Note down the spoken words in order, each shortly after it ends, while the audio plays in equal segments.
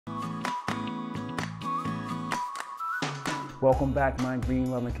Welcome back, my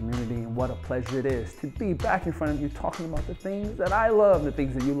green loving community, and what a pleasure it is to be back in front of you talking about the things that I love, the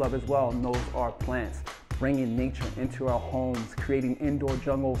things that you love as well, and those are plants. Bringing nature into our homes, creating indoor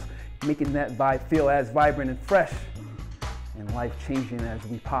jungles, making that vibe feel as vibrant and fresh and life-changing as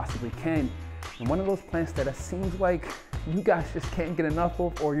we possibly can. And one of those plants that it seems like you guys just can't get enough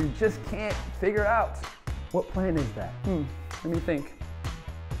of, or you just can't figure out. What plant is that? Let me think.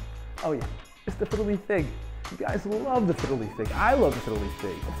 Oh yeah, it's the Fiddle Leaf Fig. You guys love the Fiddle Leaf Fig. I love the Fiddle Leaf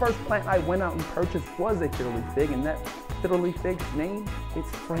Fig. The first plant I went out and purchased was a Fiddle Leaf Fig, and that Fiddle Leaf Fig's name, it's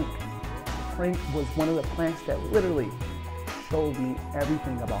Frank. Frank was one of the plants that literally showed me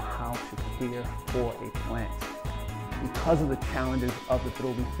everything about how to care for a plant. Because of the challenges of the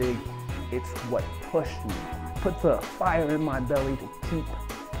Fiddle Leaf Fig, it's what pushed me, put the fire in my belly to keep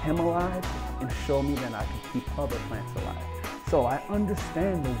him alive and show me that I can keep other plants alive. So I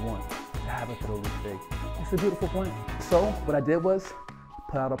understand the want to have a Fiddle Leaf Fig. It's a beautiful plant. So what I did was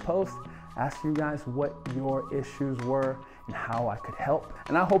put out a post asking you guys what your issues were and how I could help.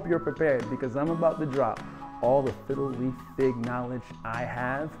 And I hope you're prepared because I'm about to drop all the Fiddle Leaf Fig knowledge I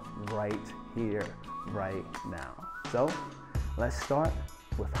have right here, right now. So let's start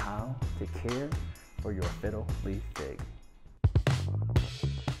with how to care for your Fiddle Leaf Fig.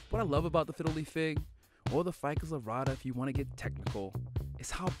 What I love about the Fiddle Leaf Fig, or the Ficus lyrata if you want to get technical, is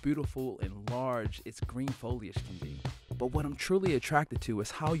how beautiful and large its green foliage can be. But what I'm truly attracted to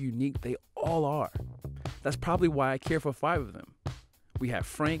is how unique they all are. That's probably why I care for 5 of them. We have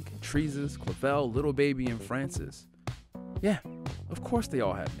Frank, Treeses, Clavel, Little Baby, and Francis. Yeah, of course they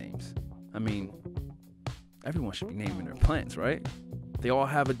all have names. I mean, everyone should be naming their plants, right? They all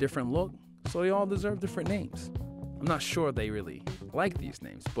have a different look, so they all deserve different names. I'm not sure they really like these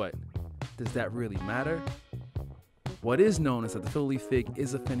names, but does that really matter? What is known is that the Fiddle Leaf Fig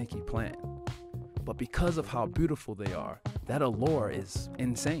is a finicky plant. But because of how beautiful they are, that allure is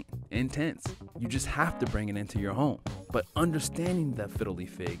insane, intense. You just have to bring it into your home. But understanding that Fiddle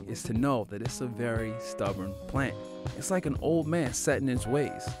Leaf Fig is to know that it's a very stubborn plant. It's like an old man set in his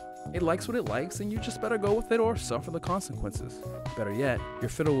ways. It likes what it likes, and you just better go with it or suffer the consequences. Better yet, your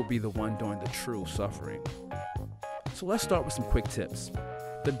fiddle will be the one doing the true suffering. So let's start with some quick tips.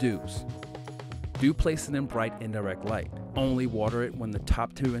 The do's. Do place it in bright indirect light. Only water it when the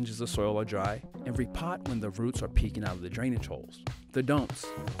top 2 inches of soil are dry, and repot when the roots are peeking out of the drainage holes. The don'ts.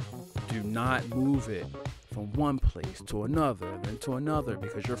 Do not move it from one place to another, then to another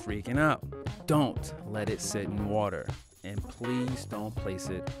because you're freaking out. Don't let it sit in water, and please don't place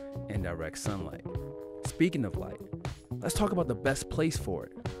it in direct sunlight. Speaking of light, let's talk about the best place for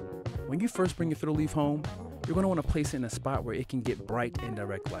it. When you first bring your fiddle leaf home, you're going to want to place it in a spot where it can get bright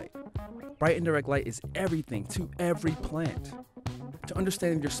indirect light. Bright indirect light is everything to every plant. To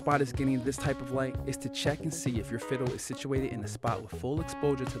understand if your spot is getting this type of light is to check and see if your fiddle is situated in a spot with full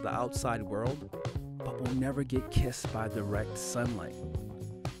exposure to the outside world, but will never get kissed by direct sunlight.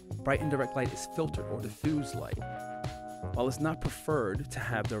 Bright indirect light is filtered or diffused light. While it's not preferred to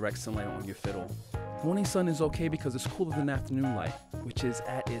have direct sunlight on your fiddle, morning sun is okay because it's cooler than afternoon light, which is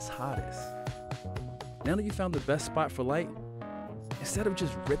at its hottest. Now that you found the best spot for light, instead of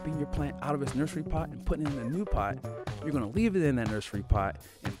just ripping your plant out of its nursery pot and putting it in a new pot, you're going to leave it in that nursery pot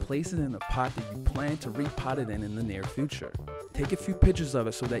and place it in a pot that you plan to repot it in the near future. Take a few pictures of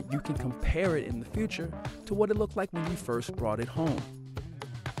it so that you can compare it in the future to what it looked like when you first brought it home.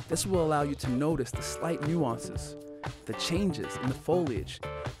 This will allow you to notice the slight nuances, the changes in the foliage,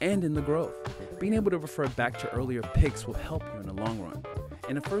 and in the growth. Being able to refer back to earlier pics will help you in the long run.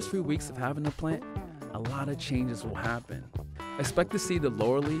 In the first few weeks of having the plant, a lot of changes will happen. Expect to see the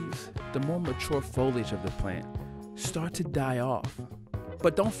lower leaves, the more mature foliage of the plant, start to die off.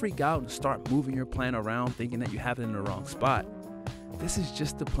 But don't freak out and start moving your plant around thinking that you have it in the wrong spot. This is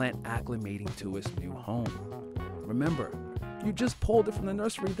just the plant acclimating to its new home. Remember, you just pulled it from the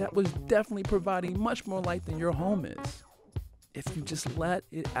nursery that was definitely providing much more light than your home is. If you just let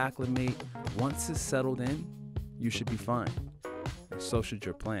it acclimate once it's settled in, you should be fine. And so should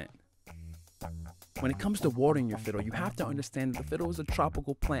your plant. When it comes to watering your fiddle, you have to understand that the fiddle is a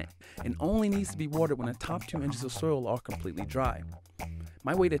tropical plant and only needs to be watered when the top 2 inches of soil are completely dry.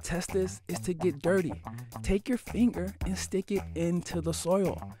 My way to test this is to get dirty. Take your finger and stick it into the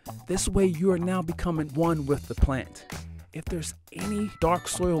soil. This way you are now becoming one with the plant. If there's any dark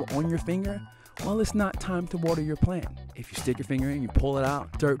soil on your finger, well, it's not time to water your plant. If you stick your finger in, you pull it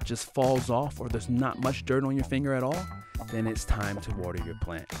out, dirt just falls off, or there's not much dirt on your finger at all, then it's time to water your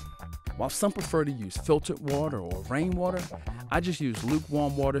plant. While some prefer to use filtered water or rainwater, I just use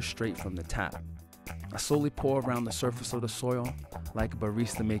lukewarm water straight from the tap. I slowly pour around the surface of the soil like a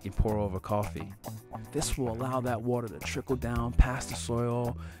barista making pour over coffee. This will allow that water to trickle down past the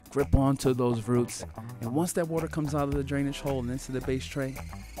soil, grip onto those roots, and once that water comes out of the drainage hole and into the base tray,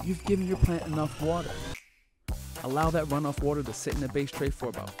 you've given your plant enough water. Allow that runoff water to sit in the base tray for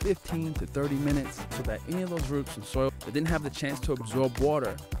about 15 to 30 minutes so that any of those roots and soil that didn't have the chance to absorb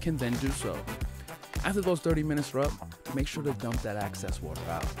water can then do so. After those 30 minutes are up, make sure to dump that excess water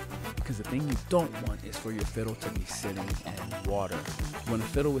out, because the thing you don't want is for your fiddle to be sitting in water. When a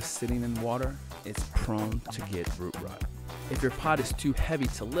fiddle is sitting in water, it's prone to get root rot. If your pot is too heavy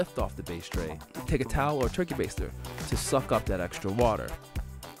to lift off the base tray, take a towel or turkey baster to suck up that extra water.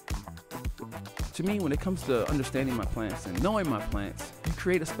 To me, when it comes to understanding my plants and knowing my plants, you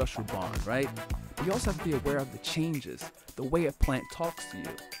create a special bond, right? But you also have to be aware of the changes, the way a plant talks to you.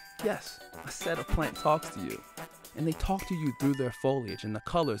 Yes, I said a plant talks to you, and they talk to you through their foliage and the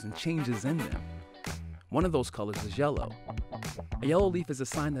colors and changes in them. One of those colors is yellow. A yellow leaf is a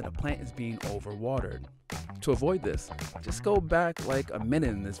sign that a plant is being overwatered. To avoid this, just go back like a minute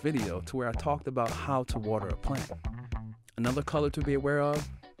in this video to where I talked about how to water a plant. Another color to be aware of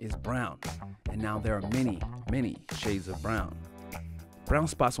is brown, and now there are many shades of brown. Brown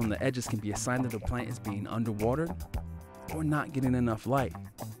spots on the edges can be a sign that the plant is being underwatered or not getting enough light.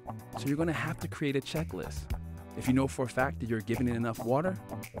 So you're going to have to create a checklist. If you know for a fact that you're giving it enough water,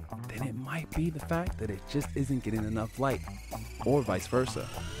 then it might be the fact that it just isn't getting enough light, or vice versa.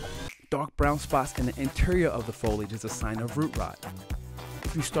 Dark brown spots in the interior of the foliage is a sign of root rot.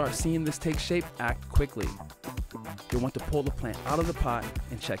 If you start seeing this take shape, act quickly. You'll want to pull the plant out of the pot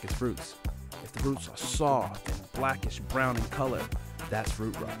and check its roots. If the roots are soft and blackish brown in color, that's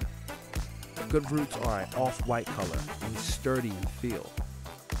root rot. Good roots are an off-white color and sturdy in feel.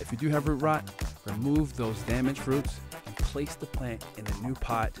 If you do have root rot, remove those damaged roots and place the plant in a new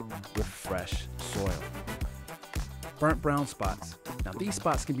pot with fresh soil. Burnt brown spots. Now these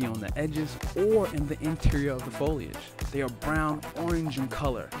spots can be on the edges or in the interior of the foliage. They are brown, orange in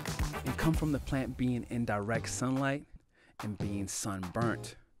color and come from the plant being in direct sunlight and being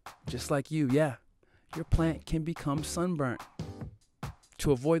sunburnt. Just like you, yeah, your plant can become sunburnt.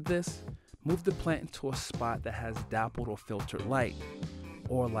 To avoid this, move the plant into a spot that has dappled or filtered light,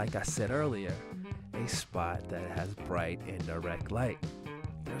 or like I said earlier, a spot that has bright and direct light.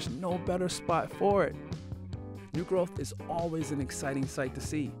 There's no better spot for it. New growth is always an exciting sight to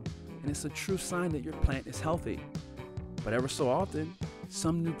see, and it's a true sign that your plant is healthy. But ever so often,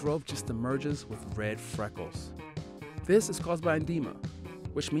 some new growth just emerges with red freckles. This is caused by edema,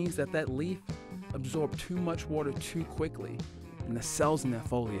 which means that leaf absorbed too much water too quickly, and the cells in that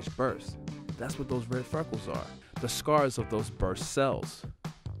foliage burst. That's what those red freckles are, the scars of those burst cells.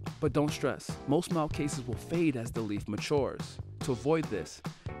 But don't stress, most mild cases will fade as the leaf matures. To avoid this,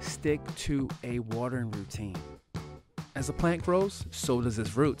 stick to a watering routine. As a plant grows, so does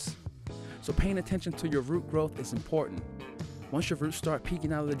its roots. So paying attention to your root growth is important. Once your roots start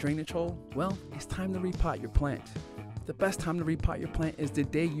peeking out of the drainage hole, well, it's time to repot your plant. The best time to repot your plant is the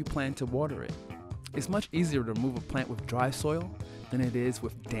day you plan to water it. It's much easier to remove a plant with dry soil than it is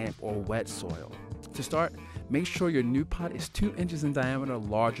with damp or wet soil. To start, make sure your new pot is 2 inches in diameter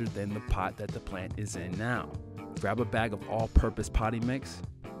larger than the pot that the plant is in now. Grab a bag of all-purpose potting mix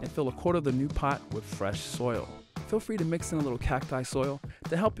and fill a quarter of the new pot with fresh soil. Feel free to mix in a little cacti soil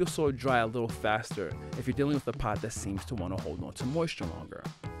to help your soil dry a little faster if you're dealing with a pot that seems to want to hold on to moisture longer.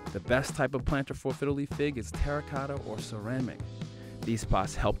 The best type of planter for Fiddle Leaf Fig is terracotta or ceramic. These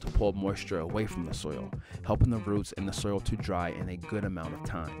pots help to pull moisture away from the soil, helping the roots and the soil to dry in a good amount of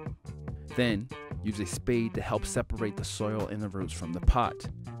time. Then, use a spade to help separate the soil and the roots from the pot.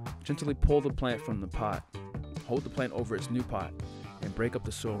 Gently pull the plant from the pot. Hold the plant over its new pot and break up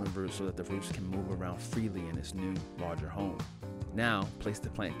the soil and roots so that the roots can move around freely in its new, larger home. Now, place the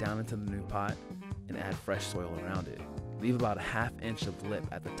plant down into the new pot and add fresh soil around it. Leave about a ½ inch of lip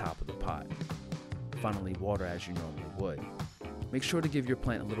at the top of the pot. Finally, water as you normally would. Make sure to give your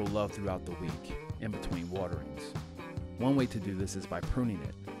plant a little love throughout the week, in between waterings. One way to do this is by pruning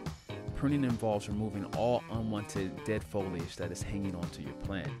it. Pruning involves removing all unwanted dead foliage that is hanging onto your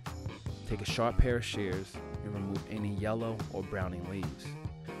plant. Take a sharp pair of shears and remove any yellow or browning leaves.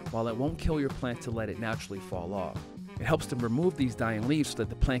 While it won't kill your plant to let it naturally fall off, it helps to remove these dying leaves so that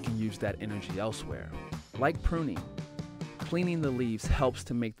the plant can use that energy elsewhere. Like pruning, cleaning the leaves helps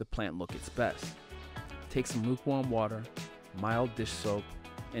to make the plant look its best. Take some lukewarm water, mild dish soap,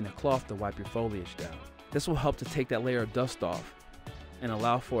 and a cloth to wipe your foliage down. This will help to take that layer of dust off and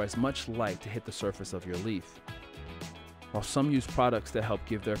allow for as much light to hit the surface of your leaf. While some use products that help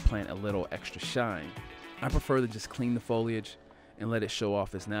give their plant a little extra shine, I prefer to just clean the foliage and let it show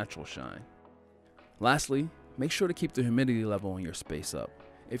off its natural shine. Lastly, make sure to keep the humidity level in your space up.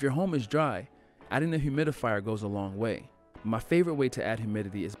 If your home is dry, Adding a humidifier goes a long way. My favorite way to add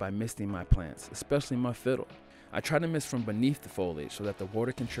humidity is by misting my plants, especially my fiddle. I try to mist from beneath the foliage so that the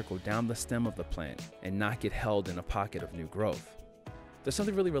water can trickle down the stem of the plant and not get held in a pocket of new growth. There's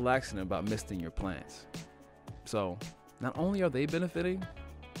something really relaxing about misting your plants. So, not only are they benefiting,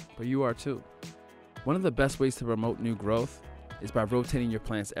 but you are too. One of the best ways to promote new growth is by rotating your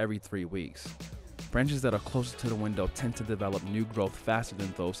plants every 3 weeks. Branches that are closer to the window tend to develop new growth faster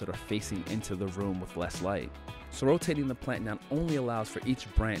than those that are facing into the room with less light. So rotating the plant not only allows for each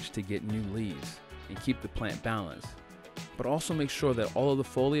branch to get new leaves and keep the plant balanced, but also makes sure that all of the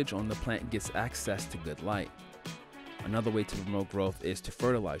foliage on the plant gets access to good light. Another way to promote growth is to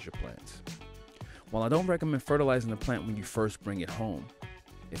fertilize your plants. While I don't recommend fertilizing the plant when you first bring it home,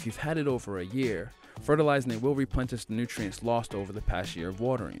 if you've had it over a year, fertilizing it will replenish the nutrients lost over the past year of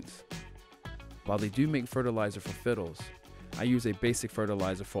waterings. While they do make fertilizer for fiddles, I use a basic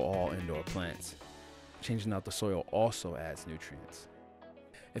fertilizer for all indoor plants. Changing out the soil also adds nutrients.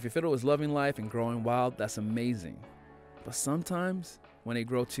 If your fiddle is loving life and growing wild, that's amazing. But sometimes, when they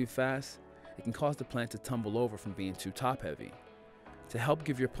grow too fast, it can cause the plant to tumble over from being too top heavy. To help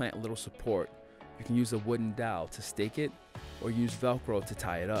give your plant a little support, you can use a wooden dowel to stake it or use Velcro to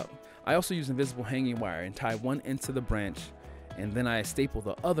tie it up. I also use invisible hanging wire and tie one end to the branch, and then I staple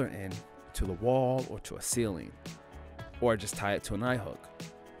the other end to the wall or to a ceiling, or just tie it to an eye hook.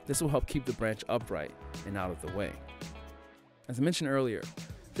 This will help keep the branch upright and out of the way. As I mentioned earlier,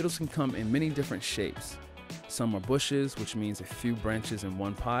 fiddles can come in many different shapes. Some are bushes, which means a few branches in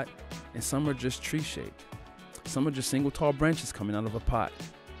one pot, and some are just tree shaped. Some are just single tall branches coming out of a pot.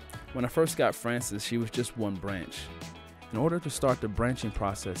 When I first got Frances, she was just one branch. In order to start the branching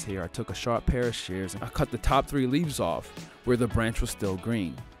process here, I took a sharp pair of shears and I cut the top 3 leaves off where the branch was still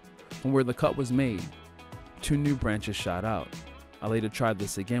green. From where the cut was made, 2 new branches shot out. I later tried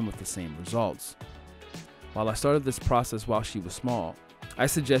this again with the same results. While I started this process while she was small, I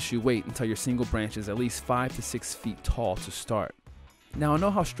suggest you wait until your single branch is at least 5 to 6 feet tall to start. Now I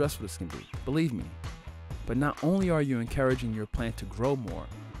know how stressful this can be, believe me, but not only are you encouraging your plant to grow more,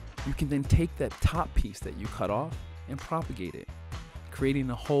 you can then take that top piece that you cut off and propagate it,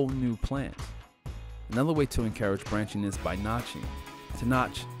 creating a whole new plant. Another way to encourage branching is by notching. To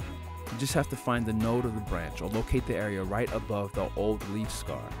notch, you just have to find the node of the branch or locate the area right above the old leaf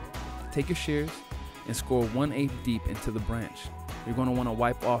scar. Take your shears and score 1/8 deep into the branch. You're going to want to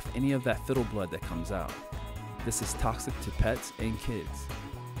wipe off any of that fiddle blood that comes out. This is toxic to pets and kids.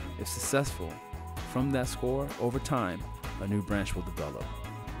 If successful, from that score, over time, a new branch will develop.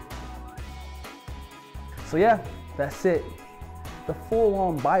 So yeah, that's it. The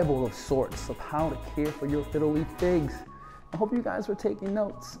full-on Bible of sorts of how to care for your fiddle leaf figs. I hope you guys were taking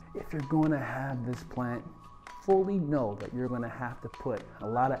notes. If you're going to have this plant, fully know that you're going to have to put a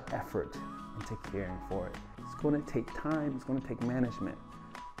lot of effort into caring for it. It's going to take time, it's going to take management,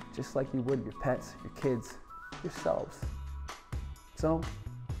 just like you would your pets, your kids, yourselves. So,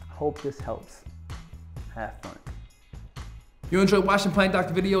 I hope this helps. Have fun. You enjoyed watching plant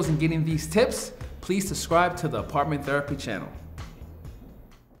doctor videos and getting these tips? Please subscribe to the Apartment Therapy channel.